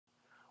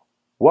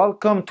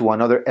Welcome to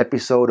another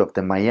episode of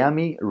the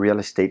Miami Real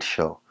Estate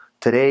Show.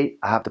 Today,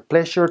 I have the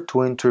pleasure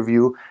to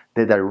interview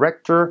the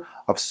Director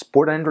of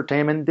Sport and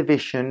Entertainment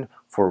Division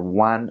for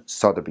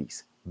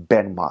Sotheby's,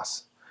 Ben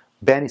Moss.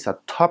 Ben is a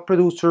top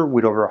producer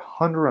with over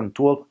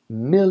 $112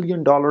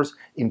 million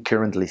in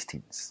current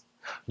listings.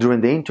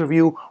 During the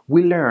interview,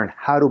 we learned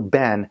how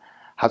Ben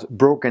has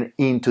broken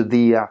into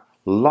the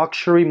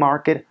luxury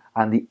market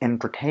and the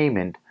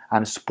entertainment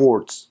and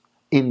sports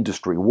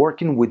industry,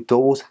 working with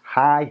those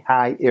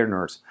high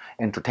earners,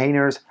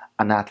 entertainers,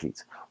 and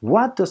athletes.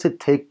 What does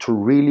it take to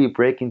really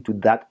break into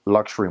that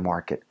luxury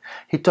market?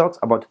 He talks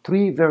about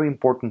three very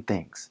important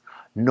things.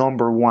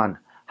 Number one,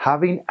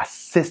 having a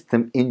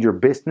system in your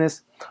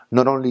business,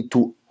 not only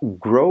to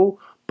grow,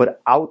 but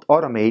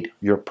automate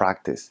your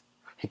practice.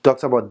 He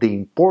talks about the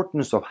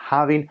importance of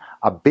having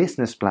a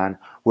business plan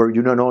where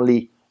you not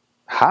only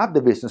have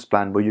the business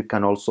plan, but you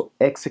can also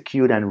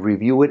execute and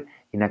review it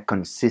in a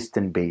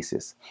consistent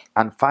basis.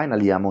 And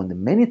finally, among the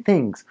many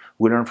things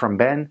we learn from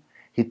Ben,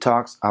 he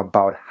talks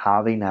about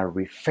having a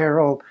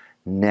referral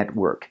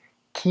network,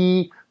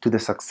 key to the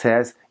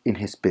success in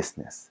his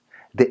business.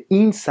 The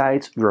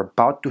insights you're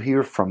about to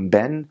hear from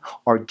Ben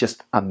are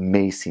just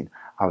amazing.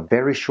 A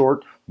very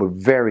short but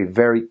very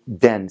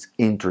dense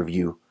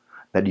interview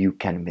that you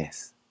can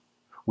miss.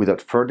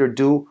 Without further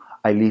ado,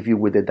 I leave you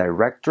with the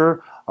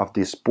Director of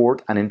the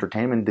Sport and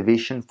Entertainment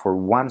Division for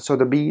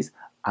Sotheby's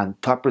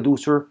and top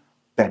producer,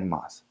 Ben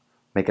Moss.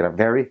 Make it a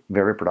very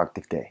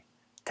productive day.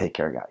 Take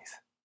care, guys.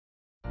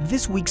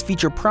 This week's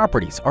featured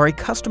properties are a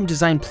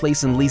custom-designed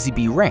place in Lazy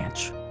Bee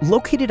Ranch,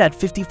 located at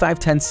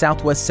 5510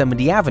 Southwest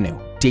 70 Avenue,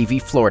 Davie,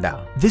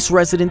 Florida. This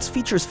residence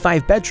features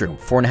 5-bedroom,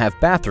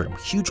 4.5-bathroom,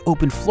 huge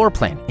open floor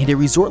plan, and a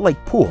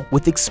resort-like pool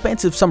with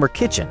expansive summer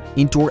kitchen,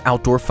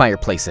 indoor-outdoor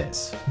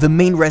fireplaces. The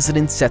main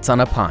residence sets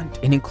on a pond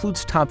and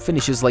includes top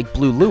finishes like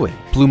Blue Louis,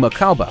 Blue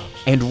Macauba,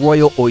 and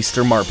Royal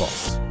Oyster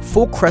marbles.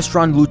 Full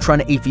Crestron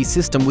Lutron AV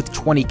system with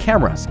 20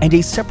 cameras and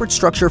a separate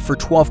structure for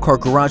 12-car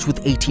garage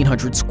with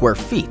 1,800 square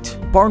feet,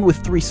 barn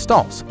with 3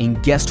 stalls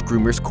and guest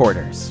groomers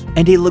quarters,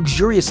 and a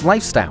luxurious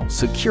lifestyle,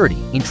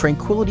 security, and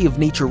tranquility of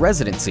nature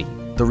residency.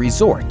 The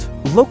resort,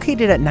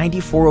 located at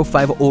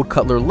 9405 Old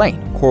Cutler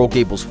Lane, Coral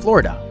Gables,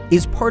 Florida,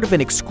 is part of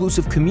an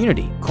exclusive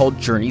community called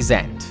Journey's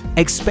End.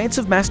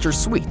 Expansive master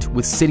suite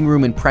with sitting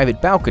room and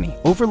private balcony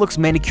overlooks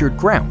manicured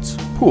grounds,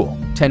 pool,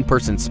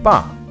 10-person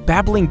spa,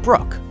 babbling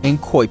brook,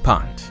 and koi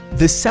pond.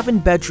 The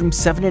 7-bedroom,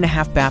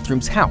 7.5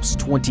 bathrooms house,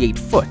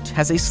 28-foot,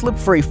 has a slip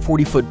for a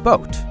 40-foot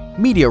boat,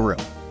 media room,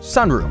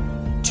 sunroom,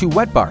 2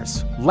 wet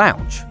bars,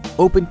 lounge,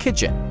 open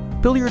kitchen,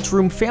 billiards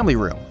room, family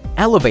room,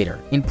 elevator,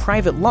 and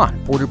private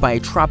lawn bordered by a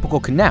tropical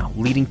canal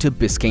leading to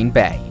Biscayne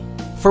Bay.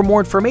 For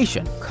more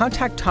information,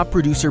 contact top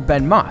producer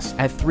Ben Moss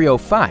at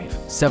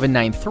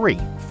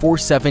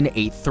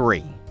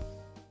 305-793-4783.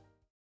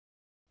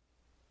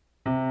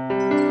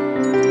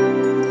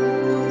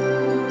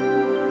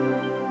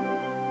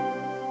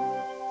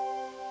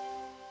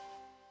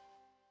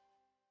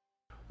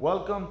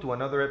 Welcome to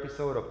another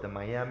episode of the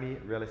Miami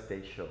Real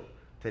Estate Show.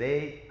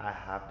 Today, I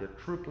have the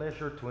true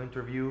pleasure to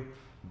interview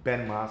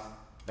Ben Moss.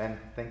 Ben,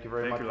 thank you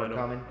very much for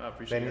coming. I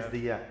appreciate it.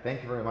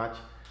 Thank you very much,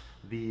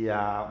 the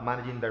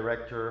Managing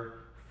Director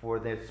for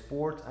the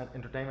Sports and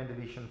Entertainment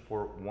Division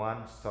for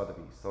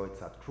Sotheby's. So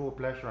it's a true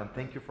pleasure, and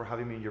thank you for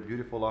having me in your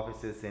beautiful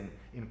offices in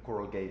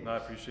Coral Gables. I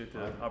appreciate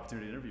the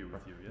opportunity to interview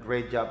with you. Yeah.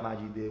 Great job,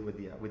 Maggie, did with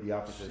the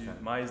offices.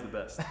 Maya's the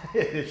best.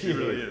 she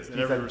really is, in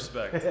every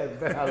respect.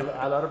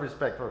 A lot of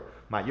respect for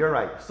Maya. You're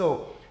right.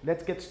 So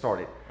let's get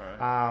started. All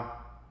right.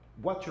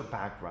 What's your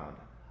background?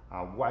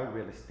 Why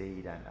real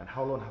estate, and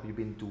how long have you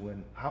been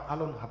doing? How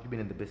long have you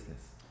been in the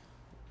business?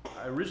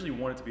 I originally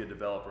wanted to be a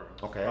developer.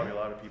 Okay. Probably a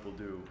lot of people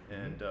do,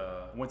 and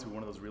went to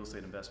one of those real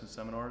estate investment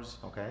seminars.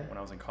 Okay. When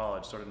I was in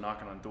college, started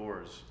knocking on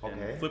doors Okay.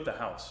 and flipped a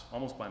house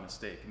almost by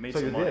mistake. Made So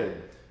some you money.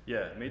 did?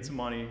 Yeah, made some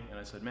money, and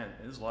I said, man,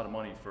 this is a lot of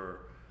money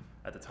for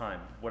at the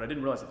time. What I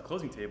didn't realize at the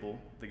closing table,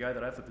 the guy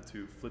that I flipped it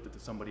to flipped it to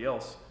somebody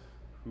else,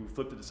 who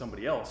flipped it to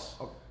somebody else.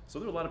 Okay. So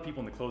there were a lot of people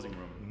in the closing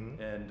room,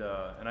 and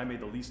I made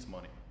the least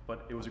money.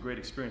 But it was a great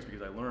experience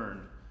because I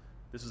learned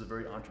this is a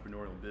very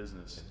entrepreneurial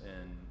business,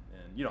 and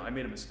you know, I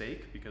made a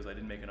mistake because I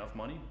didn't make enough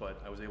money,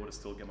 but I was able to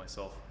still get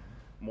myself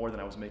more than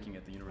I was making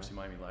at the University of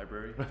Miami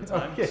Library at the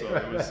time. Okay, so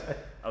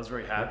I was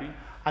very happy.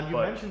 And you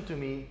mentioned to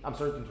me, I'm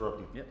sorry to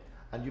interrupt you. Yeah.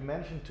 And you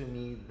mentioned to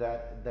me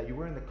that you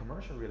were in the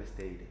commercial real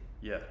estate.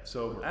 Yeah.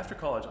 So after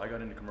college, I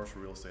got into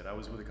commercial real estate. I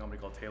was with a company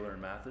called Taylor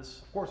and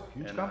Mathis. Of course, a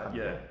huge company.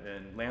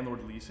 And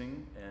landlord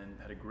leasing, and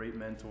had a great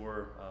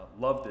mentor.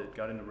 Loved it.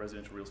 Got into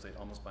residential real estate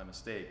almost by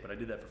mistake, but I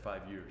did that for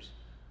 5 years.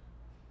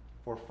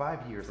 For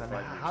 5 years. And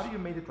how do you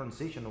make the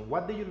transition?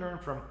 What did you learn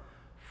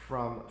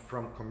from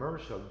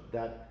commercial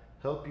that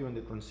helped you in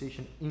the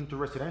transition into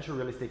residential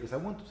real estate? Because I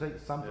want to say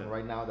something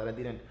right now that I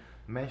didn't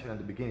mention at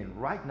the beginning.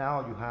 Right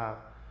now, you have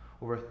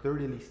over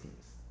 30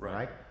 listings,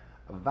 right?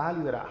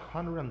 Valued at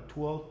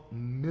 $112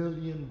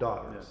 million.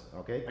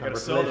 Okay, I gotta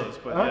sell those,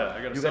 but yeah,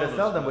 I gotta you sell gotta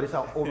sell those, them, but it's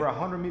over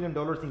 $100 million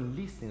in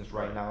listings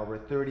right now. Over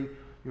 30,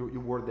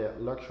 you were the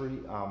luxury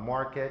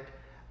market.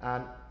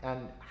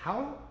 And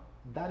how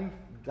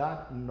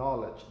that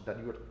knowledge that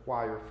you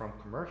acquire from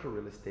commercial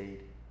real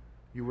estate,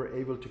 you were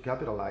able to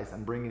capitalize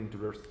and bring it into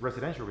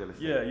residential real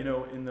estate. Yeah, you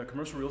know, in the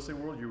commercial real estate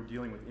world, you were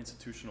dealing with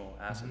institutional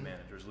asset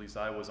managers. At least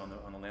I was on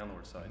the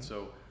landlord side.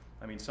 So,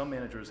 I mean, some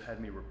managers had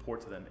me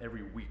report to them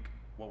every week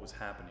what was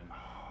happening,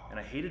 and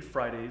I hated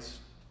Fridays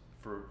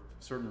for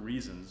certain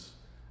reasons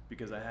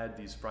because I had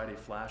these Friday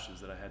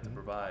flashes that I had to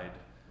provide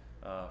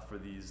for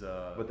these.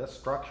 But that's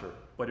structure.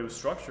 But it was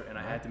structure, and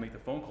I had to make the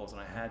phone calls,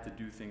 and I had to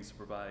do things to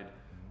provide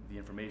the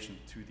information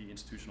to the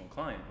institutional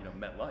client. You know,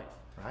 MetLife.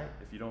 Right.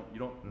 If you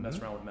don't mess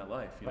around with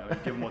MetLife, you know, you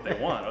give them what they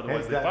want.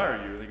 Otherwise, they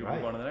fire you. They can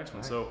move on to the next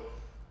one. So,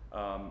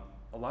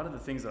 a lot of the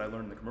things that I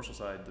learned in the commercial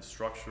side, the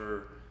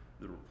structure,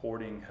 the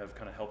reporting, have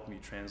kind of helped me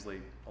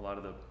translate a lot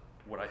of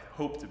what I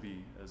hope to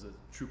be as a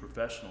true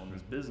professional in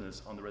this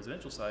business on the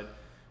residential side,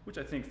 which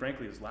I think,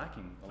 frankly, is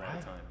lacking a lot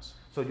of times.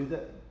 So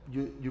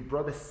you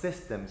brought the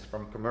systems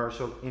from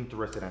commercial into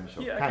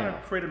residential. Yeah, I kind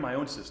of created my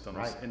own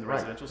systems in the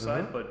residential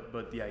side, Mm-hmm.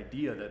 but the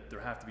idea that there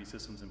have to be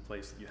systems in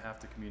place, that you have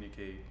to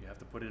communicate, you have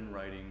to put it in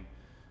writing,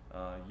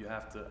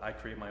 I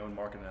create my own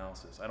market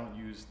analysis. I don't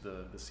use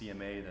the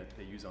CMA that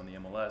they use on the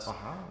MLS.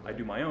 I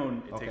do my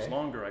own. It takes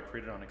longer. I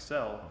create it on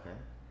Excel,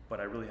 but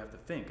I really have to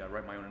think. I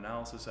write my own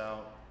analysis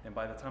out, and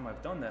by the time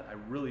I've done that, I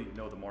really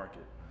know the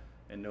market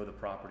and know the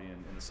property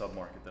and the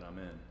sub-market that I'm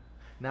in.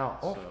 Now,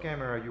 off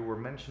camera, you were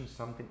mentioning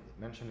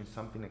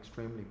something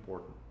extremely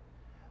important,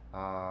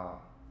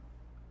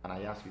 and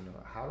I asked you,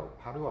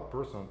 how do a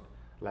person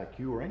like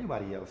you or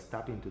anybody else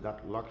tap into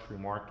that luxury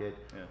market,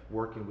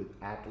 working with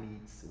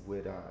athletes,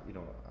 with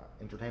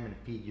entertainment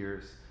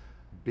figures,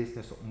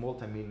 business,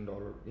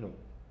 multi-million-dollar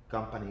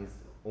companies,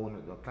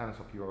 clients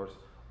of yours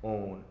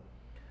own,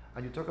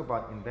 and you talk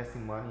about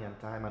investing money and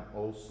time, and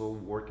also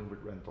working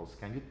with rentals.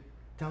 Can you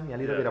tell me a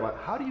little bit about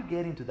how do you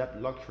get into that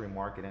luxury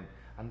market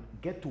and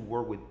get to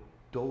work with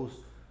those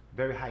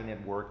very high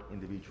net worth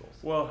individuals?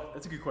 Well,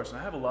 that's a good question.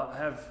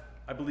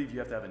 I believe you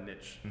have to have a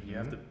niche. You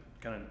have to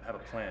kind of have a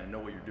plan and know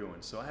what you're doing.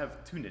 So I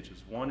have two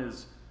niches. One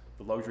is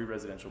the luxury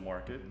residential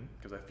market,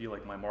 because I feel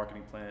like my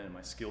marketing plan and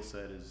my skill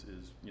set is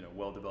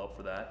well developed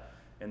for that.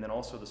 And then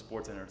also the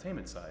sports and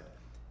entertainment side.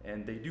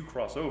 And they do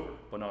cross over,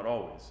 but not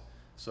always.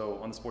 So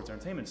on the sports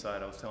entertainment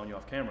side, I was telling you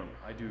off camera,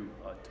 I do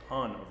a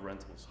ton of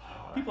rentals.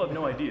 People have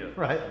no idea.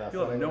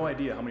 People have no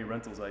idea how many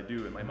rentals I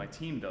do, and my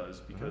team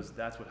does, because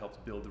that's what helps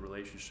build the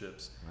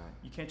relationships.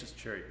 You can't just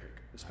cherry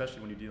pick,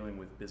 especially when you're dealing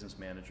with business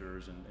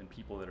managers and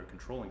people that are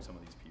controlling some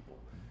of these people.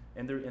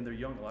 And they're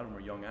young. A lot of them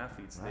are young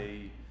athletes.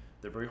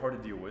 They're very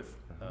hard to deal with.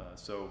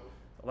 So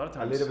a lot of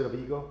times, a little bit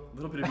of ego. A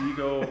little bit of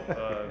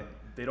ego.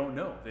 They don't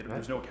know.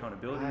 There's no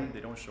accountability.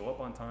 They don't show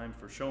up on time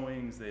for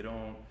showings. They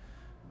don't.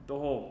 The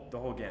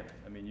whole gamut.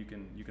 I mean, you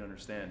can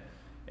understand.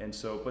 And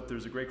so, but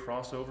there's a great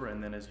crossover,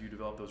 and then as you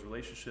develop those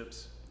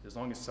relationships, as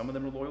long as some of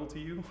them are loyal to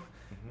you,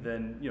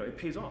 then it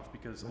pays off,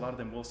 because a lot of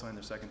them will sign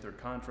their second, third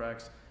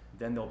contracts.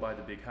 Then they'll buy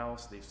the big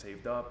house they've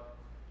saved up.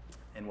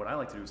 And what I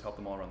like to do is help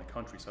them all around the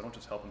country. So I don't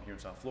just help them here in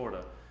South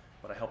Florida,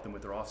 but I help them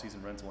with their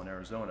off-season rental in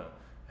Arizona.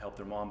 I help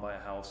their mom buy a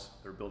house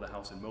or build a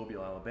house in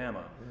Mobile,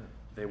 Alabama.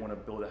 They want to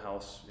build a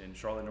house in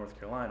Charlotte, North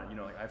Carolina.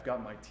 I've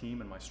got my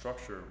team and my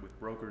structure with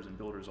brokers and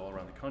builders all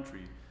around the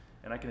country,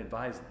 and I can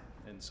advise them.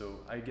 And so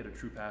I get a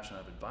true passion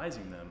out of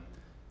advising them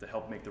to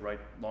help make the right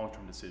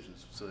long-term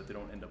decisions so that they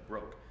don't end up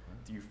broke.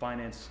 Do you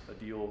finance a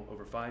deal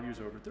over 5 years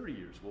or over 30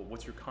 years? Well,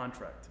 what's your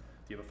contract?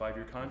 Do you have a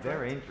 5-year contract?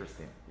 Very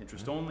interesting.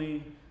 Interest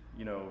only.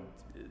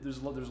 There's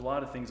a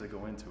lot of things that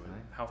go into it.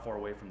 How far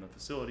away from the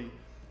facility?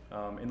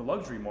 In the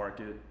luxury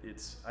market,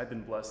 I've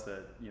been blessed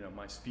that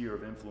my sphere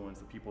of influence,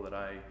 the people that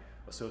I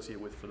associate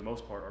with for the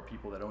most part, are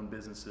people that own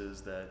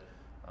businesses that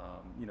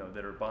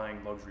that are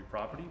buying luxury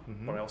property.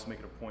 But I also make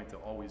it a point to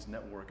always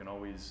network and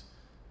always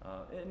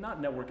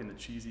not network in the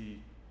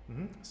cheesy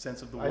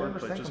sense of the word,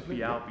 but just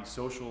be out, be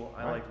social.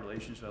 I like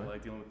relationships. I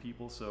like dealing with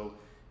people. So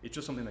it's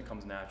just something that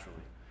comes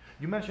naturally.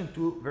 You mentioned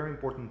two very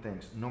important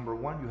things. Number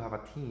one, you have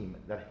a team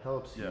that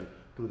helps you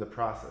through the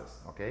process,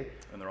 okay?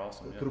 And they're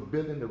awesome. Through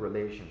building the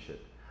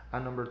relationship.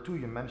 And number two,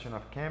 you mentioned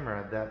off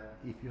camera that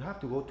if you have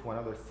to go to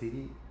another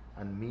city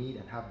and meet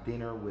and have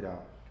dinner with a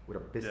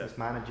business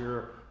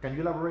manager, can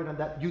you elaborate on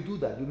that? You do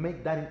that. You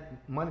make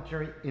that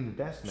monetary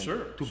investment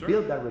to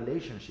build that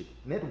relationship,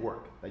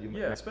 network that you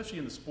make. Yeah, especially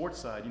in the sports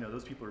side,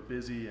 those people are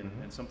busy, and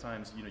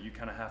sometimes you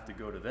kind of have to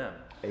go to them.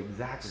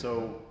 Exactly.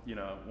 So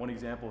one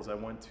example is I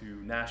went to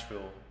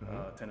Nashville,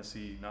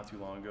 Tennessee, not too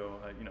long ago.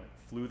 I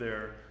flew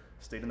there,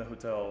 stayed in the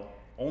hotel,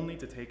 only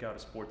to take out a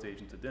sports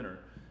agent to dinner,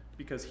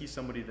 because he's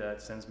somebody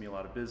that sends me a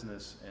lot of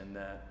business, and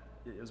that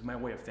is my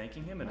way of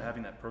thanking him and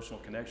having that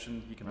personal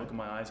connection. He can look in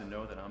my eyes and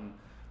know that I'm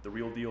the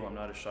real deal. I'm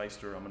not a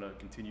shyster. I'm going to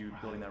continue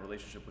building that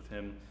relationship with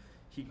him.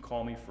 He can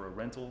call me for a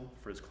rental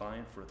for his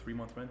client, for a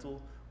 3-month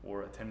rental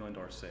or a $10 million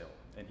sale.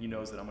 And he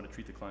knows that I'm going to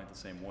treat the client the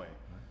same way.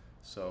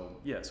 So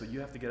so you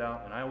have to get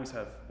out. And I always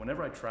have,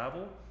 whenever I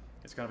travel,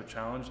 it's kind of a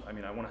challenge. I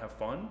mean, I want to have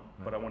fun,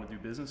 but I want to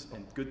do business,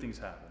 and good things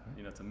happen.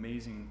 It's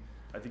amazing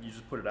I think you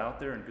just put it out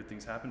there and good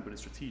things happen, but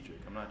it's strategic.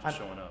 I'm not just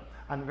showing up.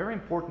 And very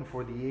important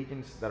for the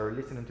agents that are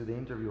listening to the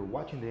interview or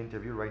watching the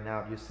interview right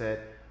now, you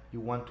said you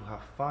want to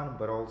have fun,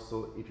 but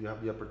also if you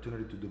have the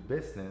opportunity to do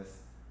business,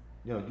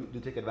 you know, you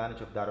take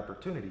advantage of that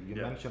opportunity. You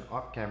mentioned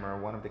off camera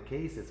one of the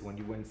cases when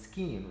you went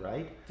skiing,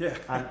 right? Yeah.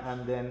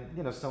 And then,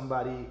 you know,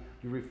 somebody,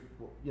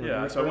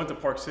 so I went to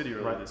Park City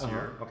earlier this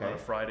year. Okay. On a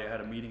Friday. I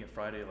had a meeting at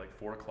Friday at like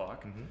 4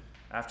 o'clock.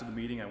 After the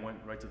meeting, I went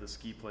right to the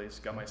ski place,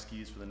 got my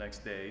skis for the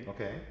next day.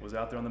 Okay. Was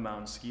out there on the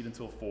mountain, skied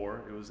until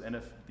 4. It was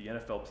the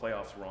NFL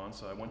playoffs were on,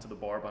 so I went to the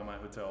bar by my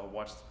hotel,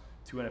 watched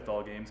 2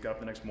 NFL games, got up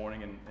the next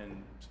morning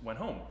and went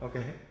home.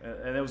 Okay.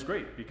 And it was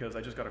great because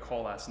I just got a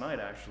call last night,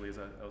 actually, as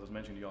I was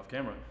mentioning to you off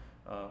camera.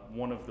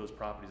 One of those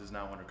properties is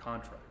now under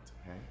contract.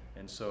 Okay.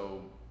 And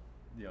so,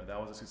 you know, that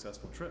was a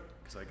successful trip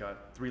because I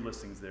got 3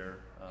 listings there.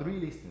 3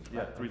 listings,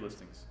 right? Yeah, 3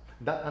 listings.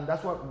 And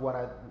that's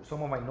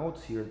some of my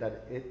notes here,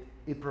 that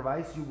it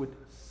provides you with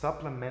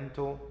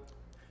supplemental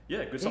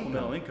good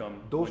supplemental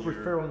income. Those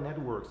referral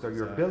networks that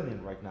you're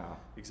building right now.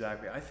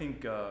 Exactly. I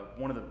think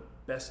one of the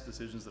best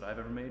decisions that I've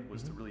ever made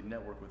was to really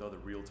network with other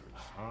realtors.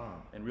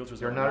 And realtors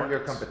They're not your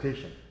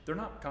competition. They're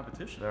not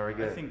competition. Very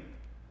good. I think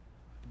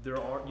there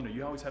are, you know,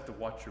 you always have to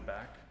watch your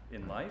back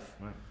in life,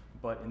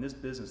 but in this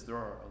business there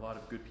are a lot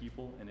of good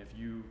people, and if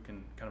you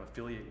can kind of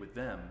affiliate with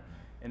them,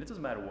 and it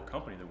doesn't matter what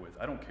company they're with.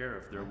 I don't care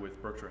if they're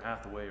with Berkshire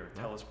Hathaway or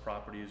Telus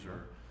Properties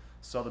or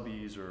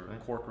Sotheby's or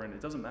Corcoran.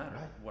 It doesn't matter.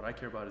 What I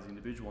care about is the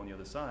individual on the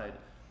other side.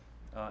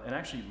 And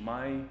actually,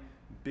 my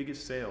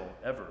biggest sale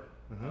ever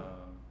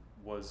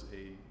was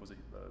a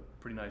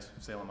pretty nice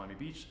sale on Miami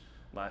Beach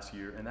last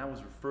year, and that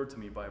was referred to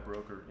me by a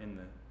broker in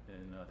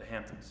the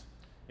Hamptons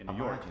in New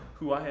York,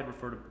 who I had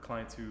referred a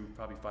client to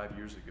probably 5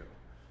 years ago.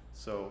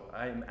 So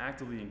I am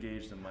actively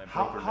engaged in my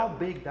broker How network.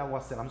 big that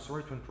was? I'm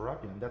sorry to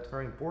interrupt you, and that's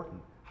very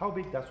important. How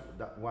big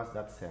was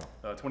that sale?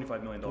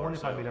 $25 million.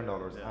 $25 million.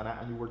 Yeah.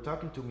 And you were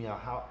talking to me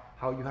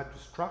how you had to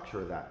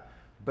structure that.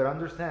 But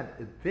understand,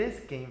 this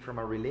came from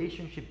a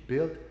relationship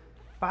built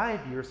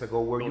 5 years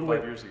ago where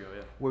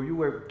where you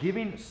were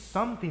giving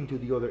something to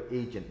the other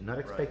agent, not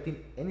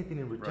expecting anything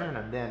in return,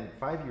 and then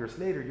 5 years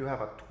later you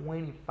have a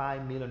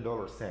 $25 million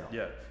sale.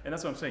 Yeah, and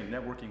that's what I'm saying,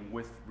 networking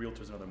with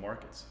realtors in other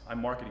markets.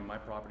 I'm marketing my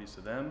properties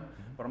to them,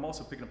 but I'm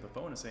also picking up the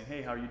phone and saying,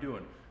 hey, how are you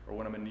doing? Or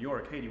when I'm in New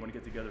York, hey, do you want to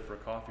get together for a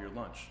coffee or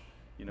lunch?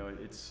 You know,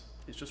 it's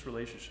just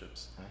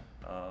relationships.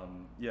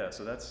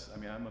 So that's, I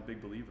mean, I'm a big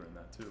believer in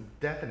that too.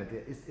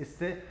 Definitely.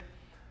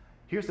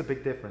 Here's the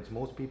big difference.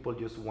 Most people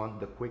just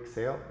want the quick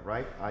sale,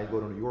 right? I go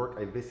to New York,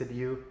 I visit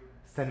you,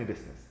 send me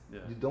business. Yeah.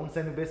 You don't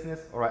send me business,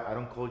 all right, I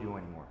don't call you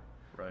anymore.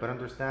 Right. But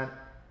understand,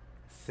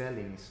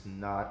 selling is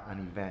not an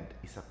event,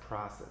 it's a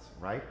process,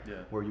 right? Yeah.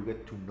 Where you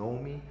get to know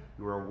me,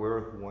 you're aware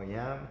of who I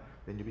am,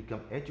 then you become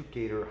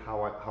educator,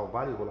 how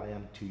valuable I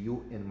am to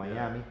you in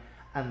Miami.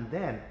 And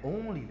then,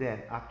 only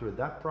then, after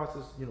that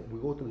process, you know, we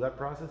go through that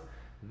process,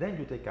 then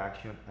you take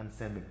action and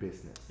send me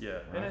business. Yeah,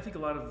 right? And I think a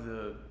lot of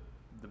the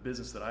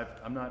business that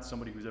I'm not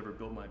somebody who's ever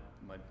built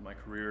my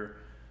career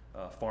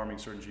farming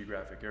certain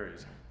geographic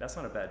areas. That's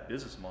not a bad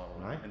business model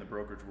in the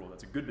brokerage world.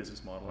 That's a good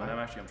business model, and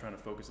I'm trying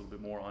to focus a little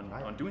bit more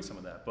on doing some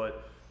of that.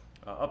 But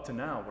up to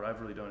now, what I've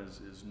really done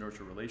is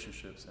nurture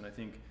relationships, and I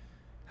think,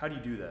 how do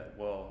you do that?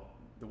 Well,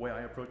 the way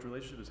I approach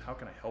relationships is, how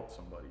can I help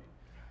somebody?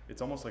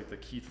 It's almost like the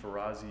Keith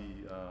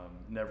Ferrazzi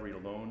Never Eat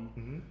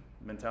Alone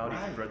mentality.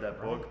 If you've read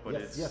that book, but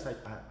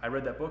I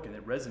read that book and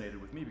it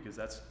resonated with me because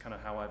that's kind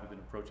of how I've been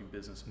approaching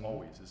business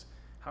always, is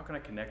how can I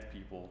connect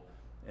people?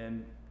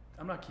 And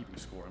I'm not keeping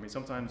score. I mean,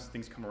 sometimes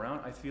things come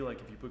around. I feel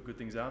like if you put good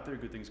things out there,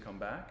 good things come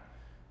back.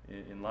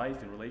 In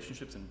life, in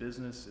relationships, in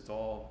business, it's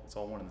all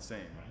one and the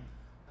same.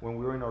 When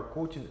we were in our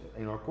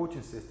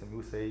coaching system,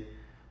 we say,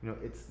 you know,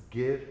 it's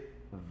give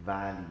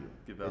value.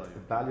 It's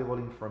valuable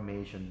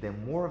information. The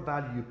more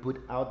value you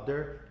put out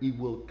there, it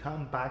will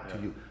come back to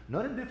you.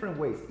 Not in different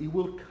ways. It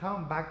will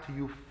come back to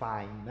you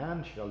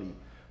financially,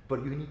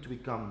 but you need to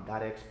become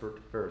that expert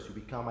first. You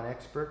become an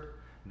expert,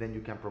 then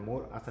you can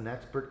promote as an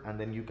expert, and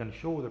then you can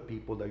show other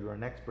people that you're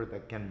an expert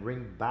that can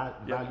bring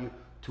value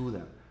to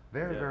them.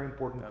 Very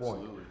important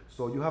point.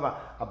 So you have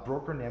a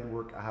broker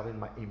network. I have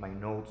in my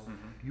notes.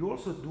 You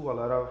also do a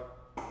lot of,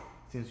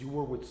 since you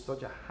work with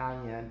such a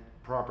high-end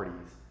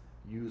properties,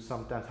 you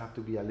sometimes have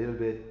to be a little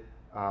bit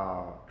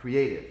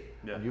creative.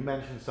 And you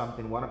mentioned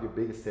something, one of your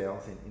biggest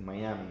sales in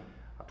Miami,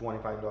 a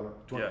 $25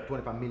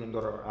 million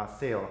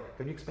sale.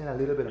 Can you explain a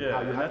little bit of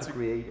how you have to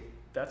create?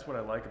 That's what I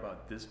like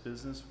about this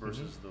business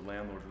versus the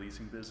landlord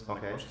leasing business on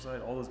the commercial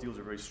side. All those deals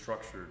are very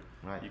structured.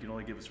 You can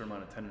only give a certain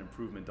amount of tenant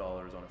improvement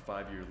dollars on a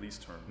 5-year lease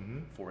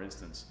term, for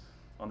instance.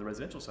 On the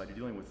residential side, you're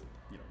dealing with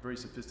very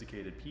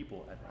sophisticated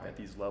people at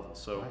these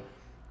levels. So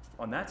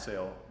on that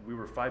sale, we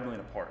were $5 million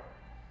apart.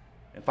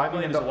 And $5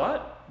 million is a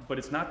lot, but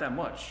it's not that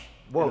much.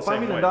 Well,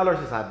 $5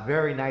 million is a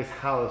very nice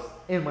house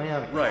in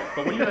Miami. Right,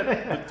 but when you had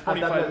a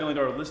 $25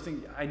 million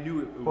listing, I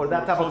knew it for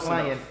that type of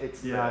client, enough.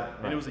 It's not.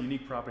 And it was a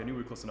unique property. I knew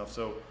we were close enough.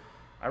 So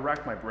I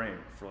racked my brain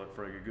for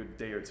like a good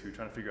day or two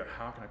trying to figure out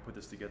how can I put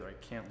this together. I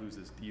can't lose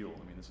this deal.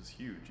 I mean, this is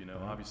huge,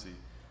 obviously.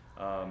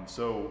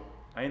 So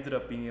I ended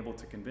up being able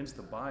to convince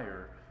the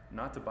buyer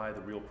not to buy the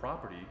real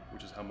property,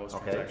 which is how most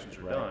transactions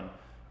are done,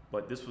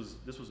 but this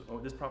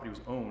property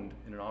was owned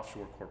in an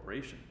offshore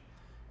corporation.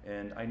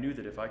 And I knew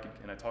that if I could,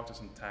 and I talked to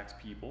some tax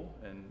people,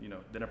 and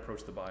then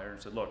approached the buyer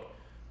and said, look,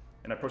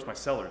 and I approached my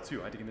seller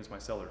too. I had to convince my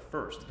seller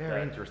first.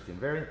 Very interesting.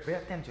 Very pay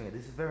attention.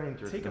 This is very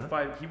interesting. Take a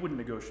five. He wouldn't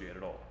negotiate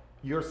at all.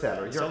 Your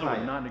seller, your seller client,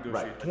 would not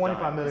negotiate. Right.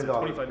 $25 million.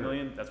 25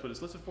 million. That's what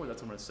it's listed for.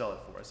 That's what I'm going to sell it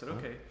for. I said,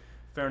 okay,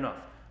 fair enough.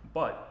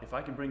 But if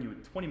I can bring you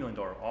a $20 million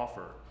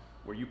offer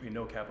where you pay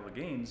no capital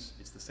gains,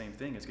 it's the same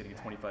thing as getting a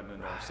 $25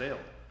 million sale.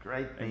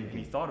 Great. And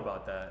he thought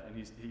about that,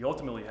 and he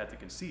ultimately had to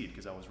concede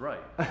because I was right.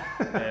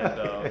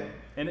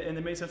 and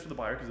it made sense for the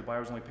buyer because the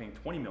buyer was only paying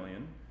 $20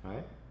 million.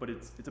 Right. But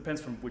it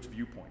depends from which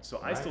viewpoint. So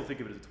I still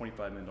think of it as a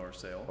 $25 million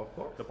sale. Of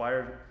course. The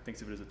buyer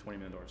thinks of it as a $20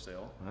 million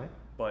sale. Right.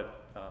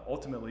 But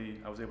ultimately,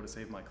 I was able to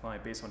save my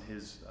client based on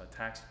his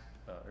tax,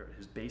 or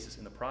his basis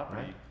in the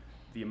property,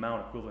 the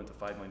amount equivalent to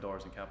 $5 million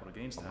in capital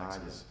gains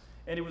taxes.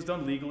 And it was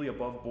done legally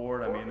above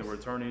board. I mean, there were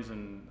attorneys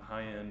and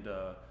high-end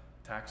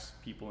tax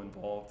people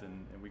involved,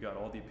 and we got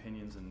all the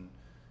opinions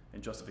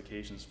and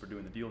justifications for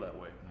doing the deal that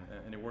way,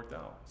 and it worked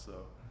out.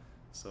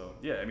 So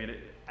yeah, I mean,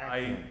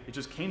 it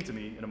just came to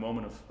me in a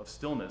moment of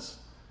stillness,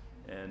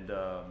 and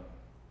I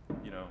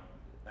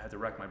had to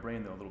rack my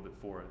brain though a little bit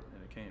for it,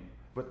 and it came.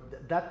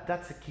 But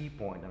that's a key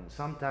point, and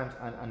sometimes,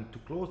 and to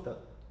close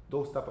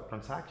those type of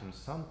transactions,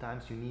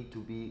 sometimes you need to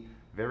be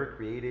very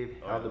creative,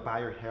 help the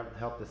buyer,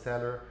 help the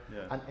seller,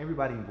 and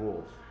everybody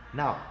involved.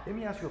 Now, let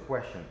me ask you a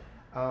question.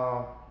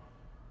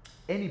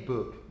 Any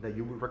book that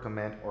you would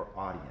recommend our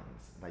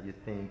audience that you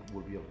think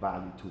would be of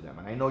value to them?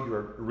 And I know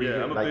you're a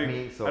reader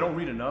me, so I don't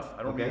read enough.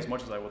 I don't read as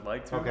much as I would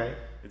like to. Okay.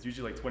 It's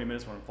usually like 20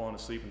 minutes when I'm falling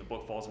asleep and the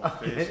book falls in my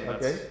face,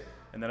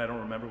 and then I don't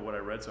remember what I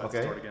read, so I have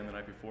to start again the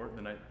night before,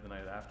 the night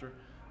after.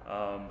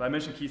 But I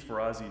mentioned Keith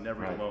Ferrazzi,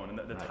 Never Eat Alone,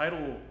 and the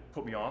title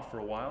put me off for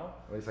a while.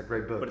 Well, it's a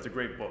great book. But it's a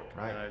great book,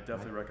 and I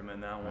definitely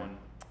recommend that one.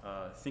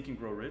 Think and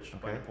Grow Rich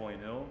by Napoleon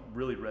Hill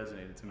really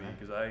resonated to me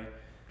because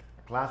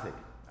classic.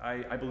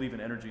 I believe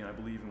in energy, and I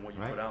believe in what you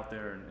put out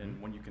there,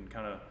 and when you can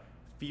kind of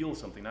feel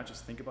something, not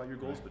just think about your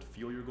goals, but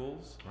feel your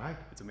goals.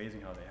 It's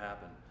amazing how they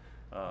happen.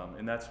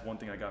 And that's one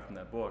thing I got from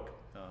that book.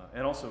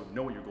 And also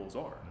know what your goals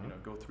are.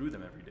 Go through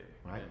them every day.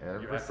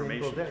 Every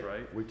single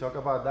day. We talk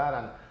about that,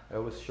 and I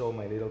always show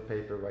my little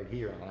paper right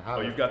here.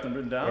 Oh, you've got them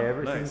written down?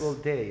 Every single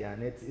day,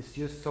 and it's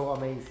just so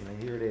amazing.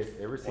 And here it is,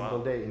 every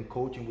single day in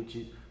coaching, which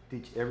you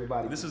teach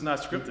everybody. This is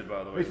not scripted,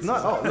 by the way. It's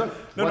not. Oh,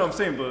 look. No, I'm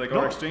saying, but like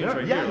our exchange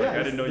right here, like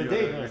I didn't know you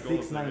had your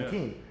goals.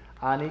 619.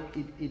 And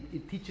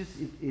it teaches,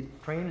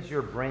 it trains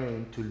your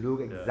brain to look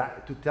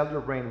to tell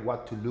your brain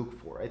what to look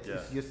for. It's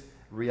just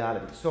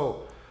reality.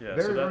 So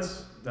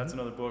that's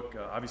another book.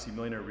 Obviously,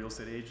 Millionaire Real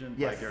Estate Agent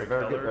by Gary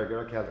Keller. Good by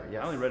Gary Keller.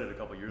 Yes. I only read it a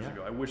couple years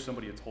ago. I wish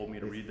somebody had told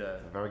me to read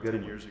that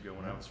 10 years ago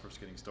when I was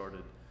first getting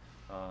started.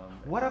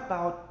 What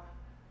about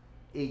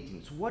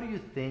agents? What do you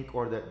think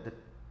are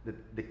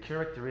the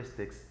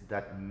characteristics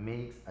that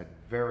makes a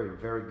very,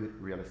 very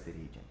good real estate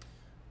agent?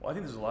 Well, I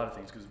think there's a lot of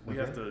things because we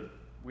have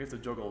to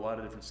juggle a lot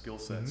of different skill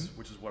sets,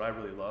 which is what I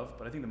really love.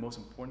 But I think the most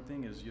important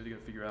thing is you have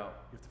to figure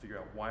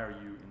out why are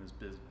you in this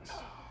business.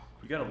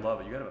 You got to love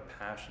it. You got to have a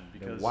passion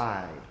because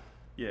why.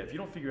 Yeah, if you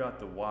don't figure out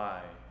the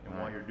why and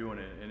why you're doing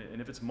it,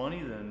 and if it's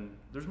money, then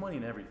there's money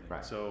in everything.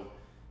 So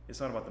it's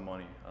not about the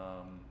money.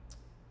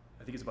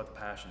 I think it's about the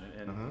passion,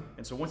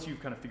 and so once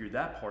you've kind of figured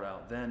that part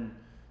out, then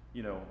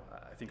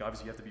I think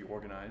obviously you have to be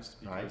organized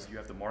because you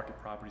have to market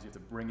properties, you have to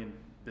bring in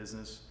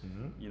business.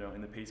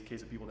 In the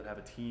case of people that have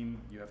a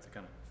team, you have to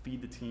kind of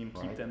feed the team,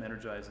 keep them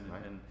energized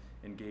and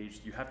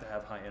engaged. You have to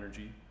have high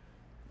energy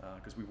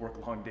because we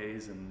work long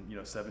days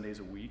and 7 days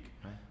a week.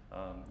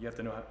 You have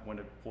to know when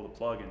to pull the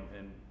plug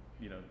and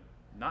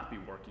not be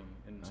working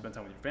and spend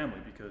time with your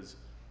family, because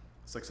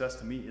success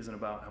to me isn't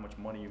about how much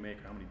money you make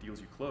or how many deals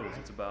you close.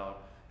 It's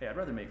about, hey, I'd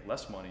rather make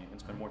less money and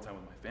spend more time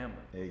with my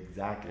family.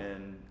 Exactly.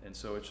 And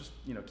so it's just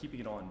keeping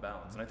it all in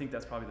balance. And I think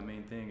that's probably the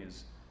main thing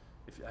is,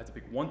 if I had to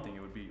pick one thing, it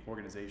would be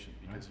organization,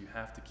 because you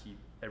have to keep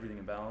everything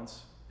in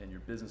balance and your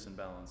business in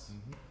balance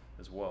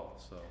as well.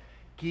 So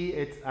key,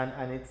 it's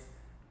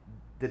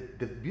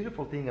the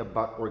beautiful thing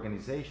about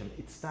organization,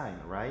 it's time,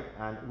 right?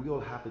 And we all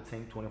have the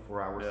same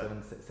 24 hours,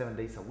 7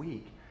 days a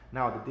week.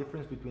 Now, the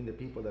difference between the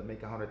people that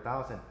make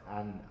 $100,000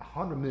 and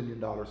 $100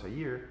 million a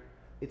year,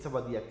 it's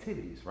about the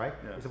activities, right?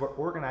 It's about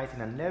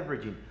organizing and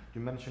leveraging. You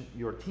mentioned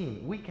your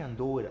team. We can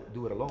do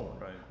it alone.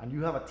 And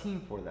you have a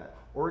team for that.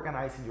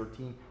 Organizing your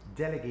team,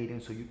 delegating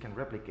so you can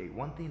replicate.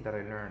 One thing that I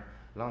learned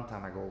a long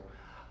time ago,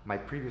 my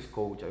previous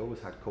coach, I always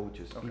had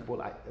coaches.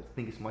 People, I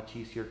think it's much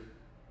easier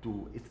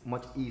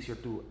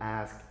to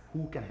ask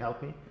who can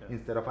help me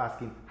instead of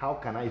asking how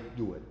can I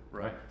do it.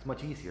 It's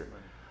much easier.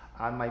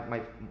 And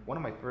one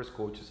of my first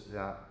coaches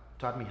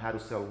taught me how to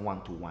sell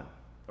one-to-one.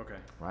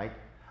 Right?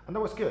 And that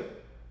was good.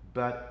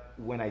 But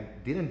when I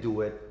didn't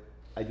do it,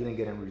 I didn't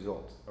get any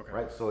results.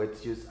 Right? So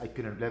it's just I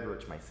couldn't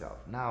leverage myself.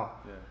 Now,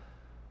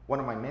 one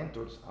of my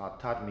mentors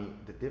taught me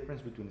the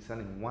difference between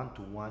selling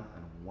one-to-one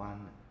and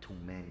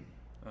one-to-many.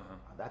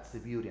 That's the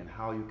beauty, and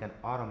how you can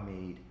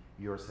automate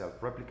yourself,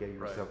 replicate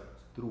yourself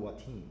through a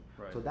team.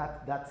 Right. So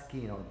that's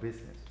key in our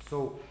business.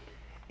 So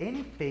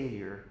any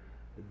failure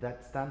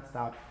that stands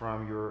out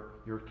from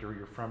your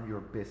career, from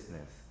your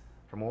business,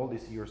 from all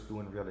these years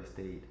doing real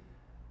estate,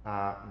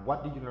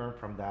 what did you learn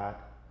from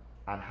that,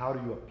 and how do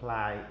you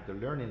apply the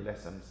learning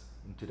lessons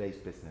in today's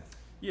business?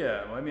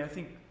 Yeah, well, I mean, I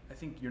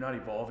think you're not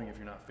evolving if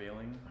you're not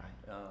failing.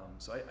 Right.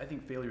 So I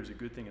think failure is a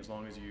good thing as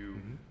long as you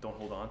don't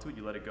hold on to it,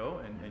 you let it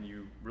go, and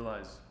you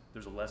realize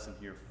there's a lesson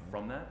here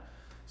from that.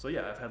 So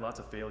yeah, I've had lots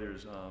of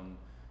failures.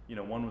 You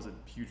know, one was a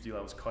huge deal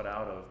I was cut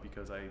out of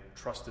because I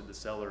trusted the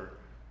seller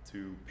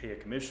to pay a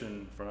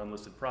commission for an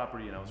unlisted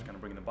property, and I was kind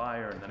of bringing the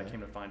buyer, and then I came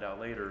to find out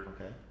later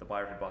the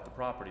buyer had bought the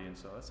property, and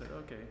so I said,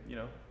 okay, you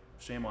know,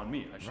 shame on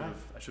me. I should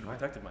have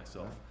protected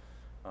myself.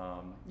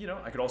 You know,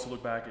 I could also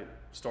look back at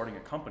starting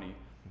a company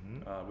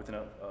with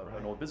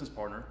an old business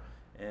partner,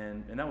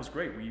 and that was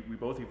great. We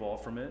both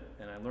evolved from it,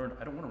 and I learned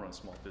I don't want to run a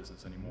small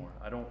business anymore.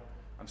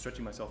 I'm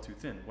stretching myself too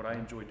thin. What I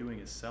enjoy doing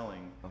is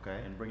selling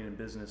and bringing in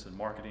business and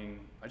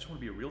marketing. I just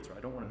want to be a realtor. I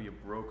don't want to be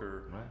a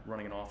broker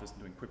running an office and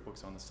doing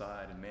QuickBooks on the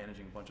side and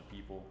managing a bunch of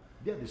people.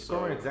 Yeah,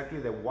 discovering exactly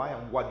the why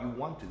and what you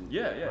want to do.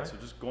 Yeah, yeah. Right? So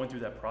just going through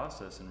that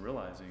process and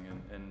realizing,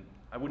 and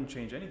I wouldn't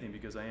change anything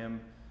because I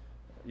am,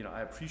 you know,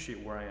 I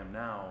appreciate where I am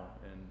now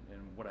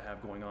and what I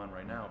have going on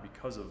right now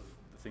because of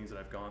the things that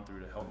I've gone through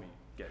to help me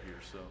get here.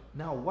 So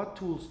now, what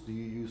tools do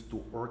you use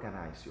to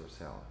organize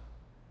yourself?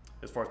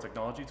 As far as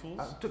technology tools?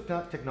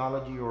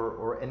 Technology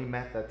or any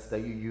methods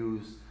that you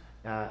use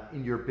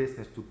in your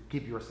business to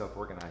keep yourself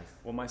organized.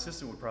 Well, my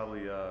assistant would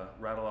probably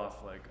rattle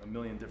off like a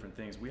million different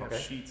things. We have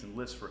sheets and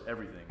lists for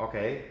everything.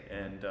 Okay.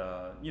 And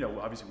you know,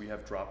 obviously we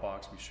have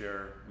Dropbox. We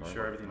share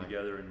everything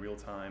together in real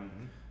time.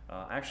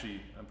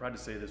 Actually, I'm proud to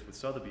say this with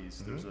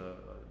Sotheby's. There's a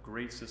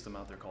great system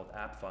out there called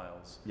App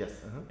Files. Yes.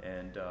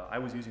 And I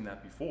was using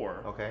that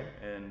before. Okay.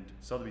 And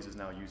Sotheby's is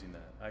now using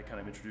that. I kind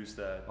of introduced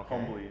that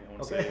humbly. I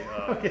want to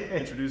say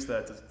introduced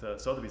that to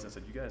Sotheby's and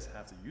said, "You guys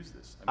have to use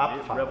this." I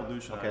mean, it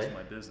revolutionized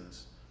my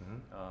business.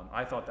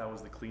 I thought that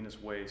was the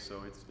cleanest way,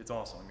 so it's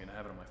awesome. I mean, I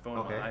have it on my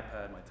phone, my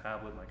iPad, my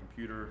tablet, my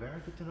computer. Very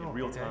good to know. In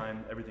real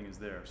time, everything is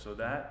there. So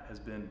that has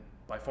been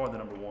by far the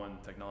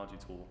 #1 technology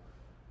tool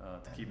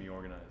to keep me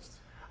organized.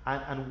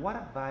 And what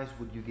advice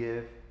would you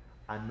give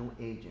a new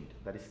agent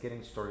that is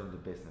getting started in the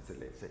business?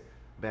 Let's say,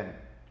 Ben,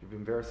 you've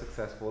been very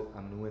successful.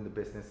 I'm new in the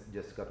business,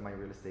 just got my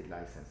real estate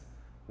license.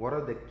 What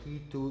are the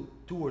key two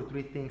or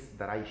three things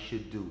that I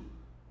should do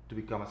to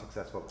become as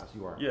successful as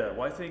you are? Yeah,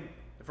 well, I think,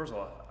 first of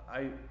all,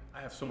 I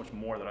have so much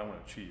more that I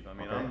want to achieve. I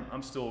mean,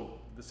 I'm still,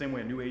 the same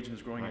way a new agent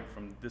is growing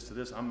from this to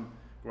this, I'm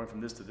growing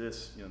from this to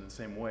this, you know, in the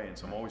same way. And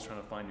so I'm always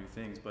trying to find new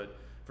things. But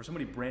for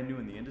somebody brand new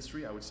in the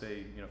industry, I would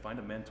say, you know, find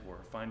a mentor,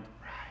 find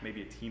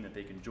maybe a team that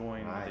they can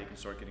join, that they can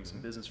start getting some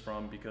business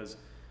from, because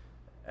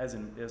as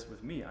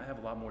with me, I have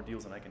a lot more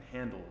deals than I can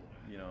handle.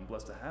 You know, I'm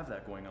blessed to have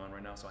that going on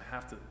right now, so I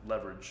have to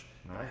leverage,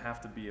 I have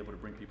to be able to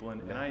bring people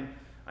in. And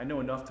I know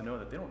enough to know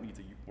that they don't need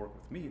to work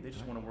with me, they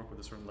just want to work with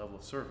a certain level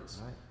of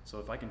service. So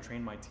if I can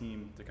train my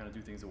team to kind of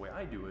do things the way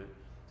I do it,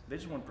 they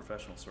just want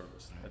professional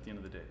service at the end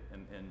of the day,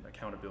 and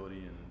accountability,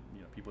 and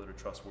you know, people that are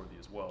trustworthy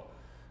as well.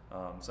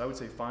 So I would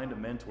say find a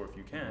mentor if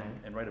you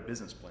can, and write a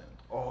business plan.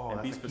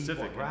 And be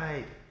specific.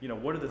 And, you know,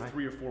 what are the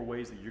 3 or 4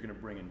 ways that you're going to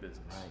bring in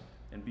business?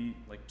 And be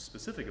like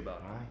specific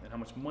about them. And how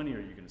much money are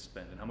you going to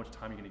spend? And how much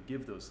time are you going to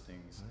give those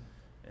things?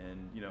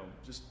 And you know,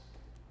 just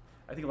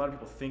I think a lot of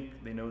people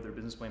think they know their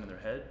business plan in their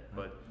head,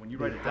 but when you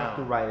write it down, you have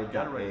to write it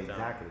down. Write it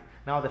exactly.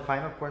 Now the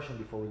final question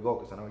before we go,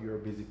 because I know you're a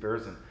busy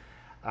person.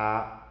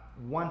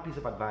 One piece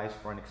of advice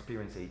for an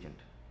experienced agent.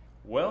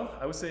 Well,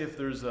 I would say if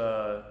there's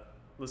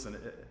listen.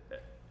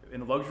 In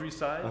the luxury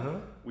side,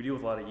 we deal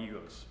with a lot of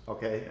egos.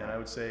 And I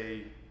would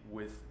say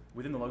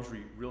within the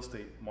luxury real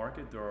estate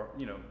market, there are,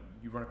 you know,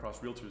 you run across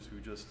realtors who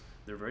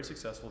they're very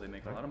successful, they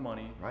make a lot of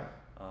money.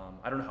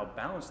 I don't know how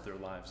balanced their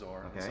lives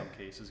are in some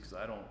cases, because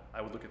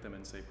I would look at them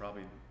and say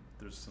probably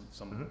there's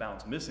some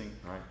balance missing.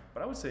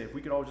 But I would say if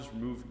we could all just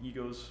remove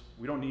egos,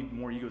 we don't need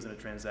more egos in a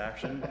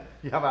transaction.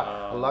 You have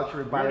a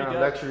luxury buyer and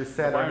a luxury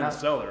seller. Buyer and a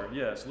seller,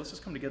 yeah. So let's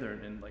just come together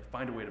and like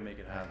find a way to make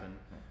it happen.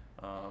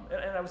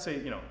 And I would say,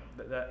 you know,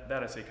 that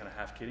I say kind of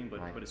half kidding,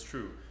 but it's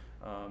true.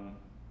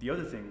 The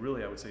other thing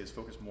really I would say is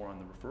focus more on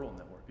the referral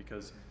network,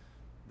 because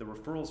the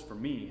referrals for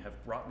me have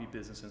brought me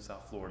business in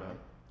South Florida,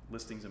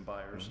 listings and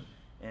buyers,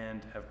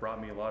 and have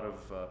brought me a lot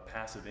of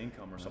passive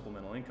income or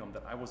supplemental income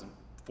that I wasn't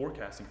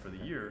forecasting for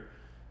the year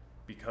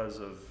because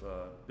of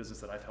business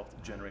that I've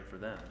helped generate for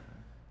them.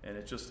 And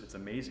it's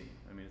amazing.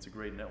 I mean, it's a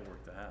great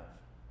network to have.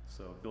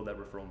 So build that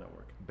referral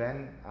network.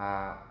 Ben,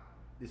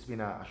 this has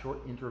been a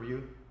short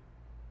interview,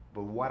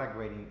 but what a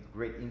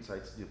great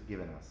insights you've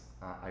given us.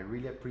 I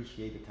really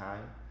appreciate the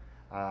time.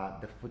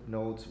 The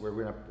footnotes we're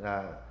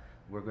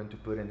going to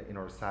put in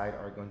our site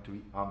are going to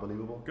be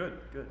unbelievable. Good.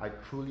 I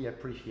truly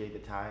appreciate the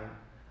time.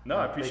 No,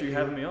 I appreciate you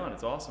having me on.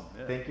 It's awesome.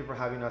 Yeah. Thank you for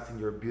having us in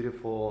your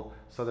beautiful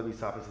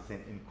Sotheby's offices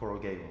in Coral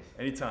Gables.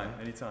 Anytime.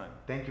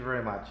 Thank you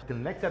very much. Till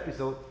the next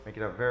episode, make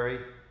it a very,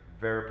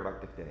 very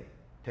productive day.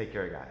 Take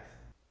care,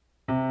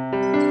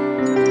 guys.